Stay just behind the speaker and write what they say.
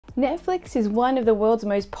Netflix is one of the world's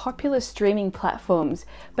most popular streaming platforms,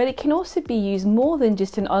 but it can also be used more than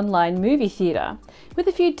just an online movie theatre. With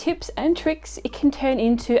a few tips and tricks, it can turn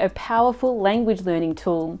into a powerful language learning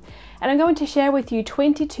tool. And I'm going to share with you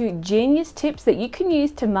 22 genius tips that you can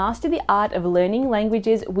use to master the art of learning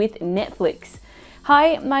languages with Netflix.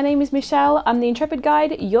 Hi, my name is Michelle. I'm the Intrepid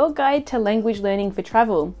Guide, your guide to language learning for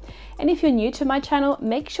travel. And if you're new to my channel,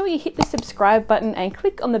 make sure you hit the subscribe button and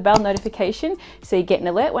click on the bell notification so you get an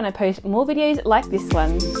alert when I post more videos like this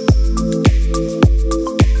one.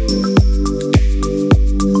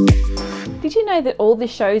 Did you know that all the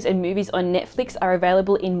shows and movies on Netflix are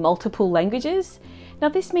available in multiple languages? Now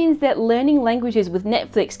this means that learning languages with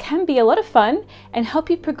Netflix can be a lot of fun and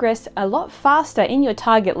help you progress a lot faster in your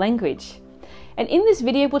target language. And in this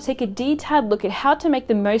video, we'll take a detailed look at how to make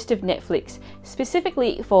the most of Netflix,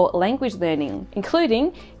 specifically for language learning,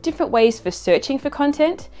 including different ways for searching for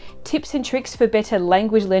content, tips and tricks for better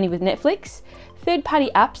language learning with Netflix,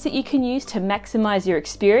 third-party apps that you can use to maximize your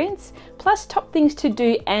experience, plus top things to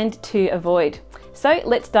do and to avoid. So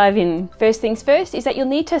let's dive in. First things first is that you'll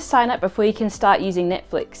need to sign up before you can start using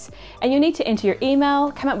Netflix. And you'll need to enter your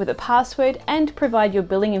email, come up with a password, and provide your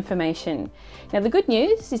billing information. Now the good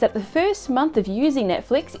news is that the first month of using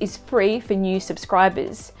Netflix is free for new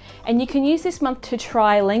subscribers. And you can use this month to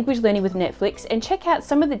try language learning with Netflix and check out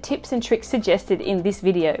some of the tips and tricks suggested in this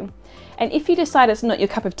video. And if you decide it's not your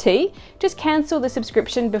cup of tea, just cancel the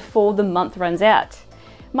subscription before the month runs out.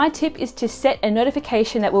 My tip is to set a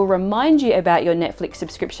notification that will remind you about your Netflix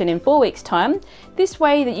subscription in 4 weeks' time, this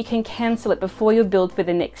way that you can cancel it before you're billed for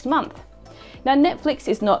the next month. Now Netflix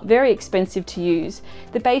is not very expensive to use.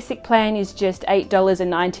 The basic plan is just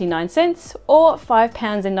 $8.99 or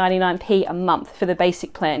 £5.99 a month for the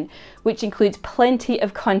basic plan, which includes plenty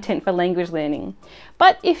of content for language learning.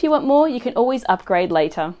 But if you want more, you can always upgrade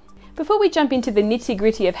later. Before we jump into the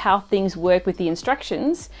nitty-gritty of how things work with the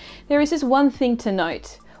instructions, there is just one thing to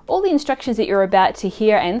note. All the instructions that you're about to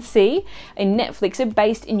hear and see in Netflix are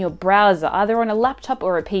based in your browser, either on a laptop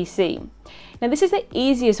or a PC. Now this is the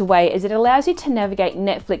easiest way as it allows you to navigate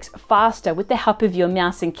Netflix faster with the help of your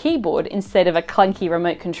mouse and keyboard instead of a clunky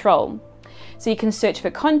remote control. So you can search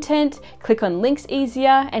for content, click on links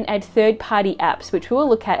easier, and add third-party apps, which we'll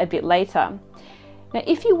look at a bit later. Now,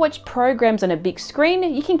 if you watch programs on a big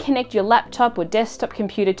screen, you can connect your laptop or desktop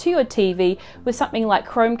computer to your TV with something like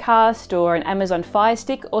Chromecast or an Amazon Fire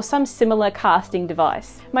Stick or some similar casting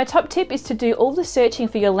device. My top tip is to do all the searching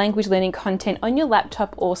for your language learning content on your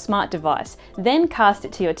laptop or smart device, then cast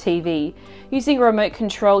it to your TV. Using a remote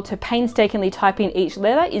control to painstakingly type in each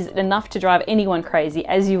letter is enough to drive anyone crazy,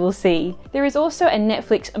 as you will see. There is also a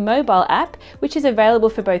Netflix mobile app, which is available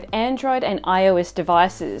for both Android and iOS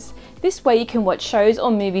devices. This way you can watch shows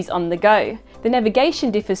or movies on the go. The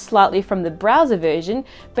navigation differs slightly from the browser version,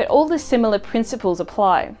 but all the similar principles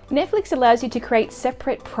apply. Netflix allows you to create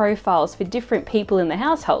separate profiles for different people in the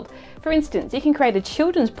household. For instance, you can create a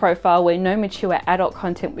children's profile where no mature adult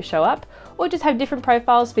content will show up, or just have different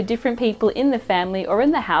profiles for different people in the family or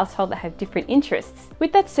in the household that have different interests.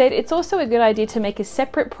 With that said, it's also a good idea to make a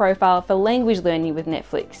separate profile for language learning with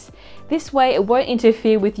Netflix. This way it won't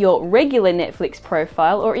interfere with your regular Netflix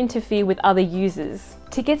profile or interfere with other users.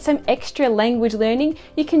 To get some extra language learning,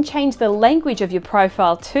 you can change the language of your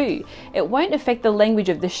profile too. It won't affect the language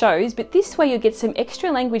of the shows, but this way you'll get some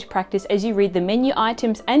extra language practice as you read the menu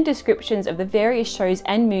items and descriptions of the various shows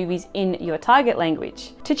and movies in your target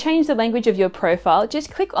language. To change the language of your profile,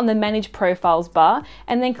 just click on the Manage Profiles bar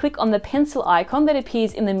and then click on the pencil icon that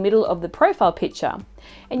appears in the middle of the profile picture.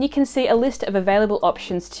 And you can see a list of available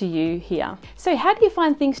options to you here. So how do you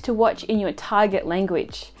find things to watch in your target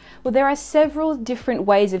language? Well, there are several different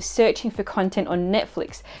ways of searching for content on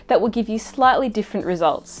Netflix that will give you slightly different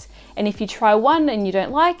results. And if you try one and you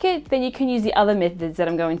don't like it, then you can use the other methods that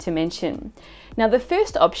I'm going to mention. Now, the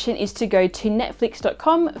first option is to go to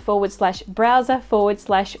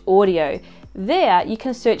netflix.com/browser/audio. There, you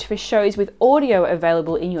can search for shows with audio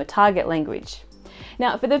available in your target language.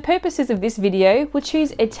 Now, for the purposes of this video, we'll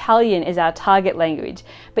choose Italian as our target language,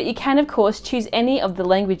 but you can of course choose any of the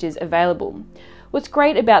languages available. What's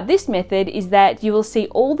great about this method is that you will see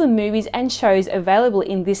all the movies and shows available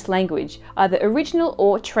in this language, either original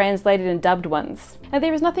or translated and dubbed ones. Now,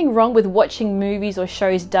 there is nothing wrong with watching movies or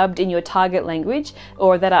shows dubbed in your target language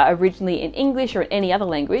or that are originally in English or in any other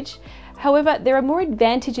language. However, there are more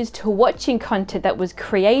advantages to watching content that was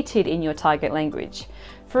created in your target language.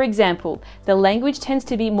 For example, the language tends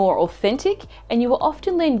to be more authentic, and you will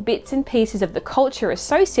often learn bits and pieces of the culture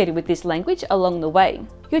associated with this language along the way.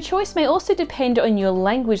 Your choice may also depend on your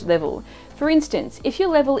language level. For instance, if your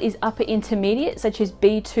level is upper intermediate, such as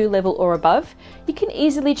B2 level or above, you can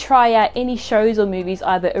easily try out any shows or movies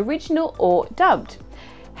either original or dubbed.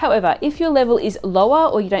 However, if your level is lower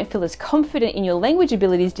or you don't feel as confident in your language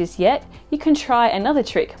abilities just yet, you can try another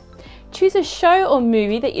trick. Choose a show or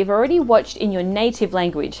movie that you've already watched in your native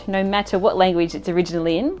language, no matter what language it's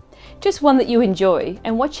originally in, just one that you enjoy,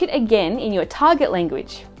 and watch it again in your target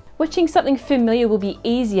language. Watching something familiar will be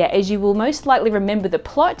easier as you will most likely remember the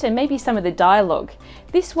plot and maybe some of the dialogue.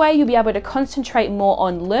 This way you'll be able to concentrate more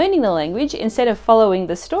on learning the language instead of following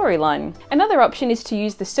the storyline. Another option is to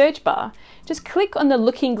use the search bar. Just click on the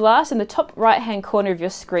looking glass in the top right hand corner of your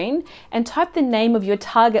screen and type the name of your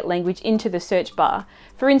target language into the search bar.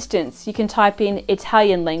 For instance, you can type in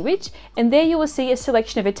Italian language, and there you will see a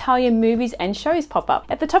selection of Italian movies and shows pop up.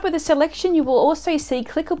 At the top of the selection, you will also see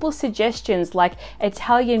clickable suggestions like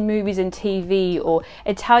Italian movies and TV or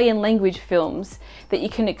Italian language films that you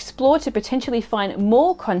can explore to potentially find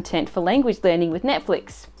more content for language learning with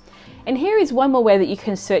Netflix. And here is one more way that you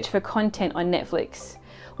can search for content on Netflix.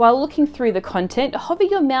 While looking through the content, hover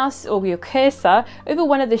your mouse or your cursor over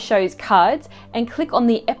one of the show's cards and click on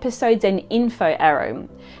the episodes and info arrow.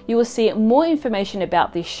 You will see more information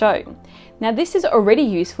about this show. Now this is already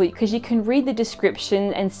useful because you can read the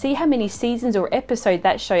description and see how many seasons or episodes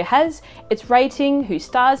that show has, its rating, who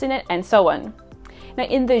stars in it, and so on. Now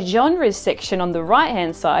in the genres section on the right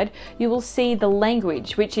hand side, you will see the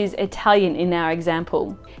language, which is Italian in our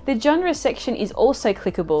example. The genre section is also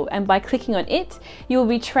clickable, and by clicking on it, you will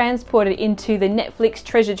be transported into the Netflix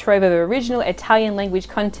treasure trove of original Italian language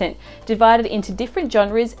content, divided into different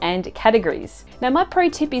genres and categories. Now my pro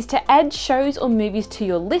tip is to add shows or movies to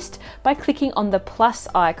your list by clicking on the plus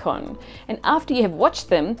icon. And after you have watched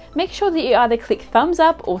them, make sure that you either click thumbs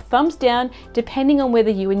up or thumbs down, depending on whether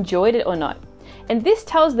you enjoyed it or not. And this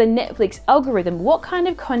tells the Netflix algorithm what kind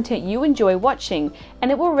of content you enjoy watching,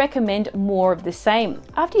 and it will recommend more of the same.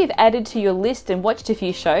 After you've added to your list and watched a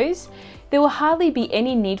few shows, there will hardly be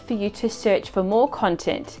any need for you to search for more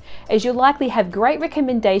content, as you'll likely have great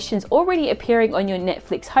recommendations already appearing on your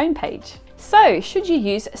Netflix homepage. So, should you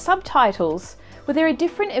use subtitles? Well, there are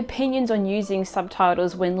different opinions on using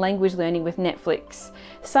subtitles when language learning with Netflix.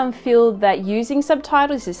 Some feel that using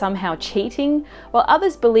subtitles is somehow cheating, while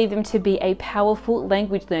others believe them to be a powerful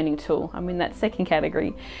language learning tool. I'm in that second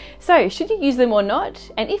category. So, should you use them or not?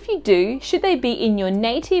 And if you do, should they be in your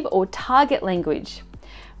native or target language?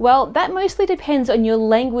 Well, that mostly depends on your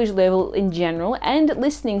language level in general and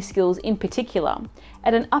listening skills in particular.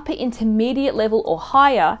 At an upper intermediate level or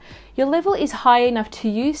higher, your level is high enough to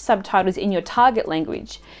use subtitles in your target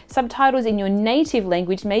language. Subtitles in your native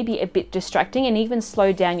language may be a bit distracting and even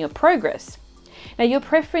slow down your progress. Now, your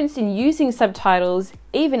preference in using subtitles,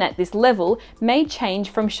 even at this level, may change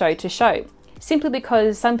from show to show, simply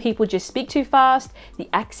because some people just speak too fast, the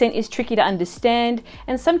accent is tricky to understand,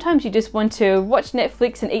 and sometimes you just want to watch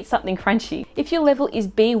Netflix and eat something crunchy. If your level is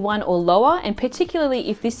B1 or lower, and particularly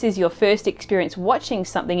if this is your first experience watching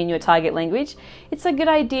something in your target language, it's a good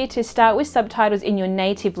idea to start with subtitles in your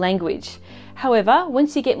native language. However,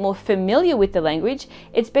 once you get more familiar with the language,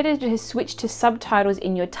 it's better to switch to subtitles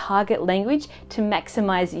in your target language to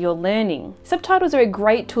maximize your learning. Subtitles are a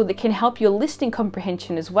great tool that can help your listening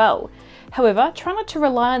comprehension as well. However, try not to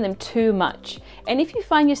rely on them too much. And if you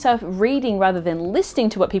find yourself reading rather than listening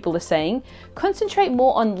to what people are saying, concentrate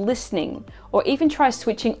more on listening, or even try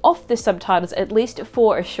switching off the subtitles at least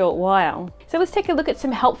for a short while. So let's take a look at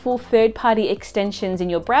some helpful third-party extensions in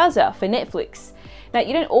your browser for Netflix. Now,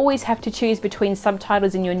 you don't always have to choose between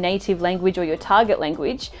subtitles in your native language or your target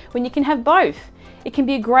language when you can have both. It can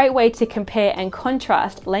be a great way to compare and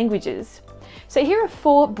contrast languages. So here are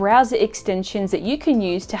 4 browser extensions that you can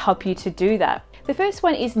use to help you to do that. The first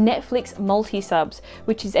one is NflxMultiSubs,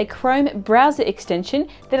 which is a Chrome browser extension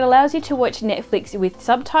that allows you to watch Netflix with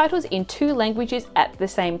subtitles in 2 languages at the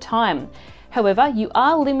same time. However, you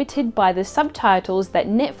are limited by the subtitles that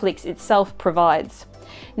Netflix itself provides.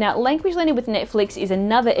 Now, language learning with Netflix is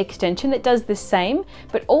another extension that does the same,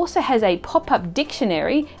 but also has a pop-up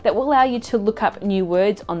dictionary that will allow you to look up new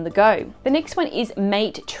words on the go. The next one is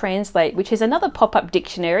Mate Translate, which is another pop-up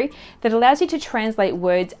dictionary that allows you to translate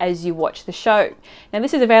words as you watch the show. Now,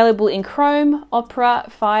 this is available in Chrome, Opera,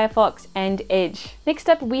 Firefox, and Edge. Next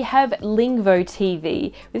up, we have Lingvo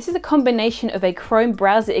TV. This is a combination of a Chrome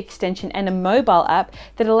browser extension and a mobile app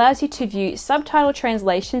that allows you to view subtitle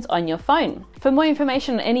translations on your phone. For more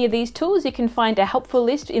information on any of these tools, you can find a helpful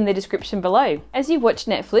list in the description below. As you watch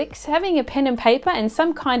Netflix, having a pen and paper and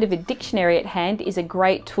some kind of a dictionary at hand is a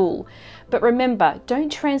great tool. But remember,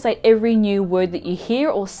 don't translate every new word that you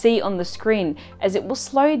hear or see on the screen, as it will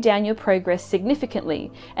slow down your progress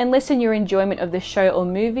significantly and lessen your enjoyment of the show or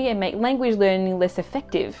movie and make language learning less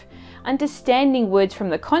effective. Understanding words from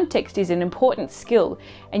the context is an important skill,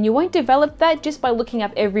 and you won't develop that just by looking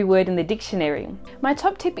up every word in the dictionary. My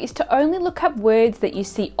top tip is to only look up words that you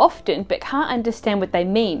see often but can't understand what they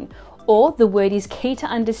mean, or the word is key to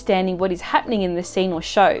understanding what is happening in the scene or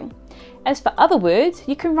show. As for other words,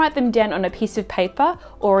 you can write them down on a piece of paper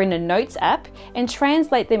or in a notes app and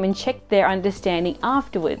translate them and check their understanding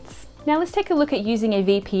afterwards. Now let's take a look at using a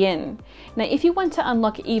VPN. Now if you want to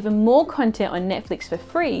unlock even more content on Netflix for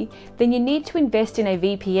free, then you need to invest in a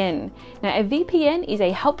VPN. Now a VPN is a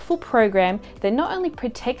helpful program that not only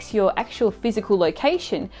protects your actual physical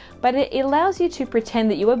location, but it allows you to pretend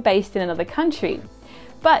that you are based in another country.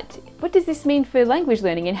 But what does this mean for language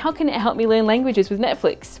learning, and how can it help me learn languages with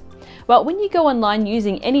Netflix? Well, when you go online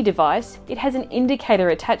using any device, it has an indicator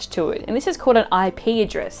attached to it, and this is called an IP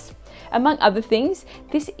address. Among other things,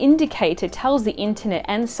 this indicator tells the internet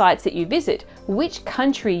and sites that you visit which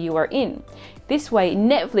country you are in. This way,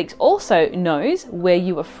 Netflix also knows where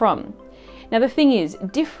you are from. Now the thing is,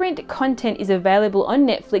 different content is available on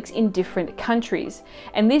Netflix in different countries,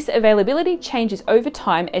 and this availability changes over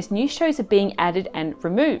time as new shows are being added and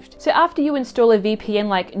removed. So after you install a VPN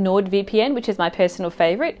like NordVPN, which is my personal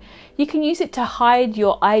favorite, you can use it to hide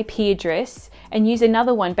your IP address and use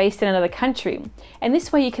another one based in another country. And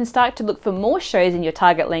this way you can start to look for more shows in your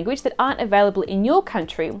target language that aren't available in your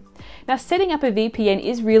country. Now setting up a VPN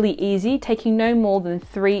is really easy, taking no more than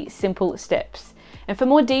 3 simple steps. And for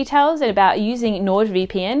more details about using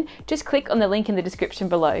NordVPN, just click on the link in the description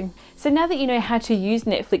below. So now that you know how to use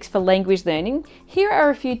Netflix for language learning, here are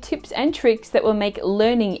a few tips and tricks that will make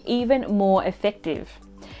learning even more effective.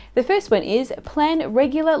 The first one is plan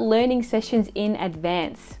regular learning sessions in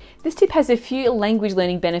advance. This tip has a few language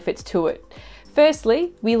learning benefits to it.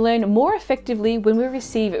 Firstly, we learn more effectively when we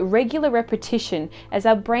receive regular repetition, as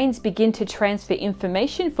our brains begin to transfer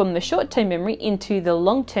information from the short-term memory into the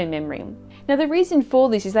long-term memory. Now the reason for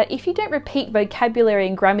this is that if you don't repeat vocabulary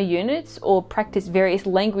and grammar units or practice various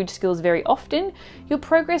language skills very often, your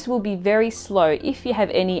progress will be very slow, if you have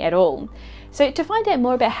any at all. So to find out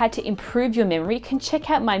more about how to improve your memory, you can check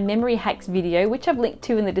out my memory hacks video, which I've linked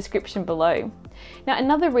to in the description below. Now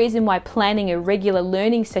another reason why planning a regular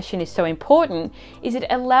learning session is so important is it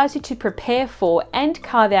allows you to prepare for and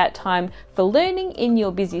carve out time for learning in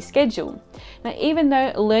your busy schedule. Now even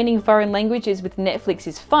though learning foreign languages with Netflix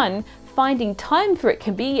is fun, finding time for it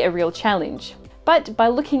can be a real challenge. But by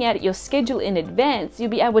looking at your schedule in advance, you'll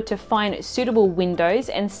be able to find suitable windows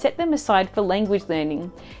and set them aside for language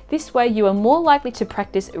learning. This way you are more likely to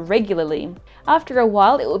practice regularly. After a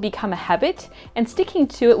while it will become a habit, and sticking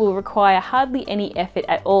to it will require hardly any effort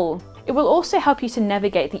at all. It will also help you to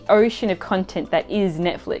navigate the ocean of content that is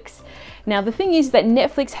Netflix. Now the thing is that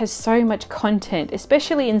Netflix has so much content,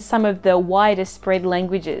 especially in some of the wider spread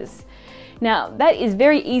languages. Now that is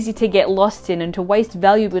very easy to get lost in and to waste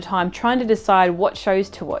valuable time trying to decide what shows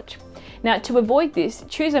to watch. Now to avoid this,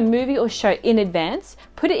 choose a movie or show in advance,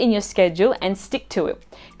 put it in your schedule and stick to it.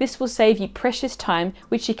 This will save you precious time,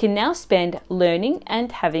 which you can now spend learning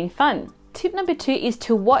and having fun. Tip number 2 is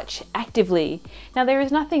to watch actively. Now there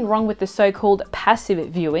is nothing wrong with the so-called passive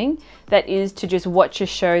viewing, that is to just watch a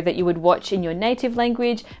show that you would watch in your native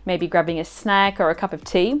language, maybe grabbing a snack or a cup of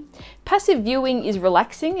tea. Passive viewing is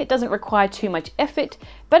relaxing, it doesn't require too much effort,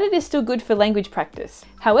 but it is still good for language practice.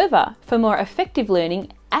 However, for more effective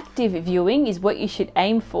learning, active viewing is what you should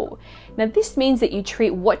aim for. Now this means that you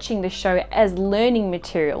treat watching the show as learning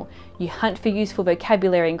material. You hunt for useful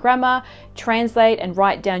vocabulary and grammar, translate and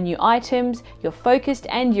write down new items, you're focused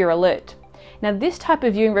and you're alert. Now this type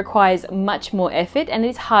of viewing requires much more effort and it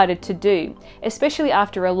is harder to do, especially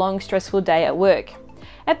after a long stressful day at work.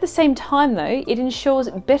 At the same time though, it ensures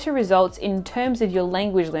better results in terms of your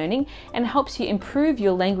language learning and helps you improve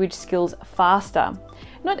your language skills faster.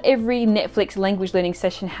 Not every Netflix language learning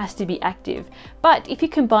session has to be active, but if you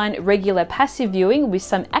combine regular passive viewing with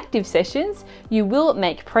some active sessions, you will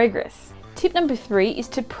make progress. Tip number 3 is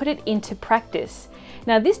to put it into practice.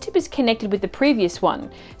 Now this tip is connected with the previous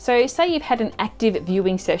one. So say you've had an active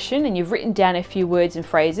viewing session and you've written down a few words and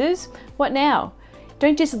phrases. What now?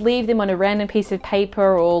 Don't just leave them on a random piece of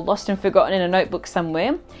paper or lost and forgotten in a notebook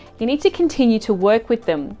somewhere. You need to continue to work with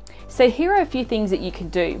them. So here are a few things that you can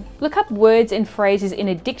do. Look up words and phrases in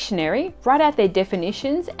a dictionary, write out their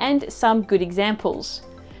definitions and some good examples.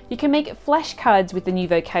 You can make flashcards with the new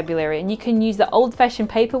vocabulary, and you can use the old-fashioned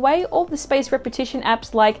paper way or the spaced repetition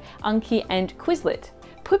apps like Anki and Quizlet.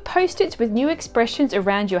 Put post-its with new expressions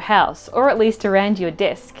around your house, or at least around your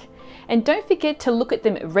desk. And don't forget to look at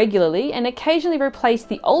them regularly and occasionally replace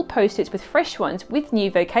the old post-its with fresh ones with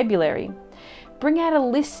new vocabulary. Bring out a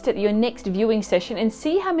list at your next viewing session and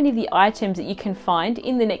see how many of the items that you can find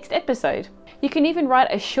in the next episode. You can even write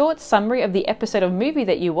a short summary of the episode or movie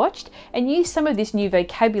that you watched and use some of this new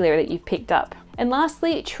vocabulary that you've picked up. And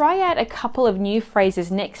lastly, try out a couple of new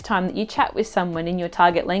phrases next time that you chat with someone in your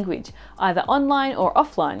target language, either online or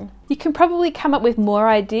offline. You can probably come up with more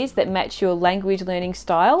ideas that match your language learning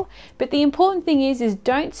style, but the important thing is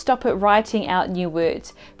don't stop at writing out new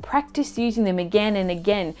words. Practice using them again and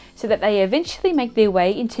again so that they eventually make their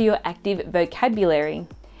way into your active vocabulary.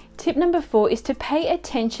 Tip number 4 is to pay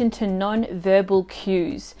attention to non-verbal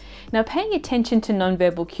cues. Now, paying attention to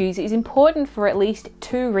non-verbal cues is important for at least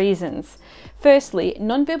 2 reasons. Firstly,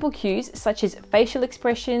 non-verbal cues such as facial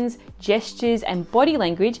expressions, gestures, and body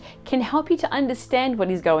language can help you to understand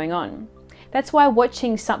what is going on. That's why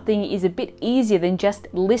watching something is a bit easier than just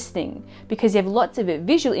listening, because you have lots of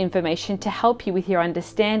visual information to help you with your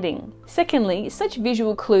understanding. Secondly, such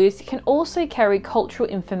visual clues can also carry cultural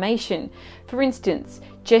information. For instance,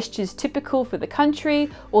 gestures typical for the country,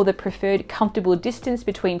 or the preferred comfortable distance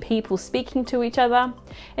between people speaking to each other.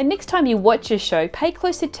 And next time you watch a show, pay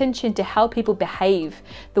close attention to how people behave,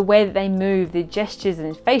 the way that they move, the gestures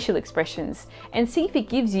and facial expressions, and see if it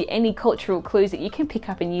gives you any cultural clues that you can pick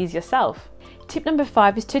up and use yourself. Tip number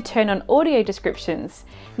 5 is to turn on audio descriptions.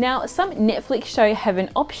 Now, some Netflix shows have an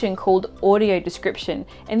option called audio description,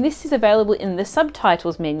 and this is available in the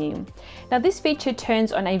subtitles menu. Now, this feature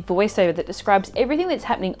turns on a voiceover that describes everything that's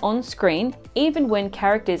happening on screen, even when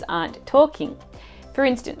characters aren't talking. For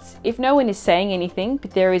instance, if no one is saying anything,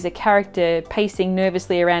 but there is a character pacing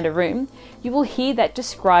nervously around a room, you will hear that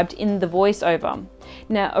described in the voiceover.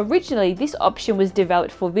 Now, originally this option was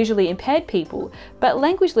developed for visually impaired people, but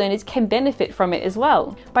language learners can benefit from it as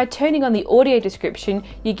well. By turning on the audio description,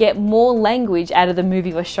 you get more language out of the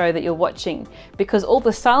movie or show that you're watching, because all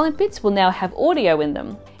the silent bits will now have audio in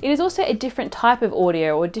them. It is also a different type of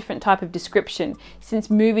audio or a different type of description, since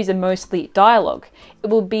movies are mostly dialogue. It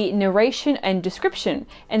will be narration and description,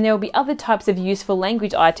 and there will be other types of useful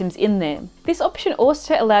language items in there. This option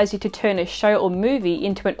also allows you to turn a show or movie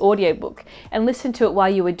into an audiobook and listen to it while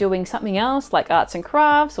you are doing something else like arts and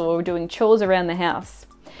crafts or doing chores around the house.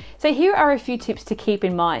 So here are a few tips to keep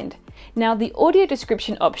in mind. Now, the audio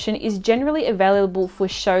description option is generally available for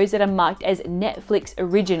shows that are marked as Netflix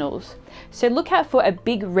originals. So look out for a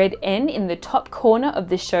big red N in the top corner of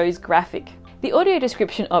the show's graphic. The audio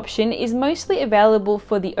description option is mostly available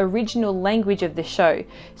for the original language of the show,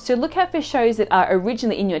 so look out for shows that are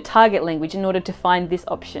originally in your target language in order to find this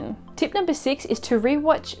option. Tip number 6 is to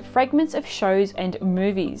rewatch fragments of shows and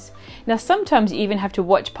movies. Now, sometimes you even have to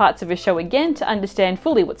watch parts of a show again to understand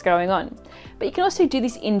fully what's going on, but you can also do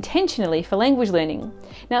this intentionally for language learning.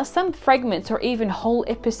 Now, some fragments or even whole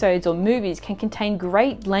episodes or movies can contain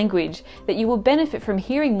great language that you will benefit from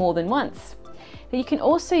hearing more than once. You can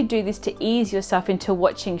also do this to ease yourself into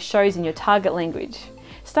watching shows in your target language.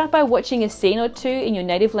 Start by watching a scene or 2 in your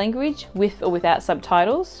native language with or without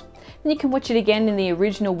subtitles. Then you can watch it again in the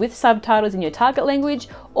original with subtitles in your target language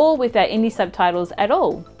or without any subtitles at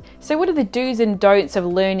all. So what are the do's and don'ts of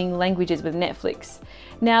learning languages with Netflix?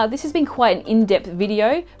 Now, this has been quite an in-depth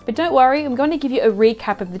video, but don't worry, I'm going to give you a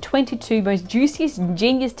recap of the 22 most juiciest and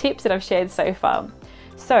genius tips that I've shared so far.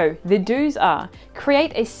 So, the do's are: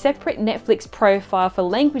 create a separate Netflix profile for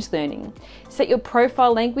language learning. Set your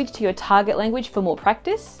profile language to your target language for more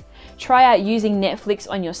practice. Try out using Netflix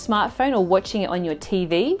on your smartphone or watching it on your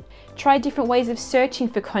TV. Try different ways of searching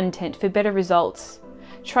for content for better results.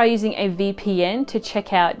 Try using a VPN to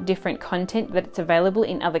check out different content that's available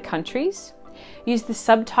in other countries. Use the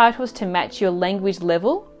subtitles to match your language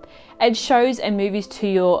level. Add shows and movies to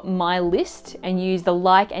your My List and use the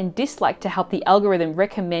like and dislike to help the algorithm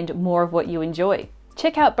recommend more of what you enjoy.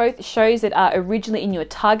 Check out both shows that are originally in your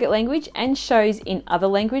target language and shows in other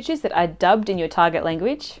languages that are dubbed in your target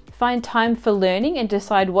language. Find time for learning and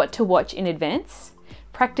decide what to watch in advance.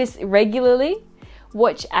 Practice regularly.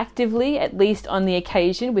 Watch actively, at least on the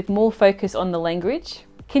occasion, with more focus on the language.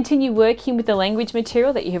 Continue working with the language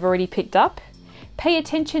material that you have already picked up. Pay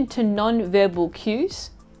attention to non-verbal cues.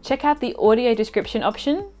 Check out the audio description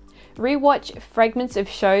option. Rewatch fragments of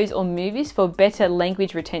shows or movies for better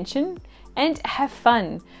language retention. And have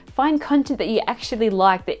fun. Find content that you actually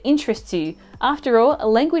like, that interests you. After all,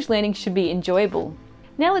 language learning should be enjoyable.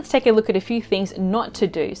 Now let's take a look at a few things not to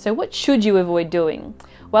do. So what should you avoid doing?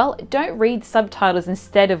 Well, don't read subtitles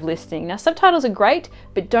instead of listening. Now subtitles are great,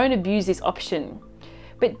 but don't abuse this option.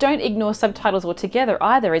 But don't ignore subtitles altogether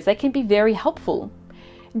either, as they can be very helpful.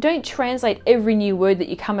 Don't translate every new word that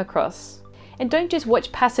you come across. And don't just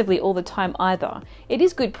watch passively all the time either. It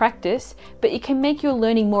is good practice, but it can make your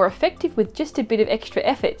learning more effective with just a bit of extra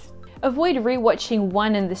effort. Avoid rewatching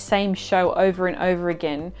one and the same show over and over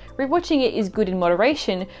again. Rewatching it is good in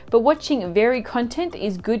moderation, but watching varied content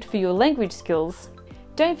is good for your language skills.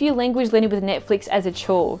 Don't view language learning with Netflix as a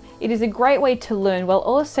chore. It is a great way to learn while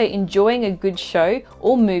also enjoying a good show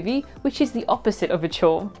or movie, which is the opposite of a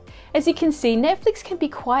chore. As you can see, Netflix can be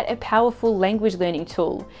quite a powerful language learning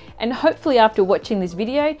tool, and hopefully after watching this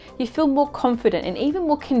video, you feel more confident and even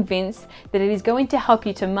more convinced that it is going to help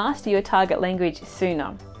you to master your target language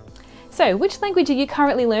sooner. So, which language are you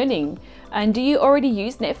currently learning? And do you already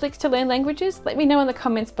use Netflix to learn languages? Let me know in the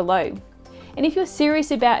comments below. And if you're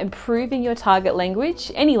serious about improving your target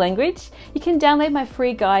language, any language, you can download my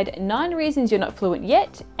free guide, 9 Reasons You're Not Fluent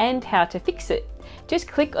Yet and How to Fix It. Just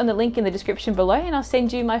click on the link in the description below and I'll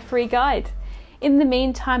send you my free guide. In the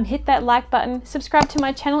meantime, hit that like button, subscribe to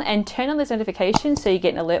my channel and turn on those notifications so you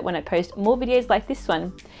get an alert when I post more videos like this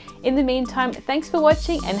one. In the meantime, thanks for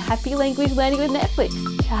watching and happy language learning with Netflix.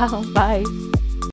 Ciao, bye.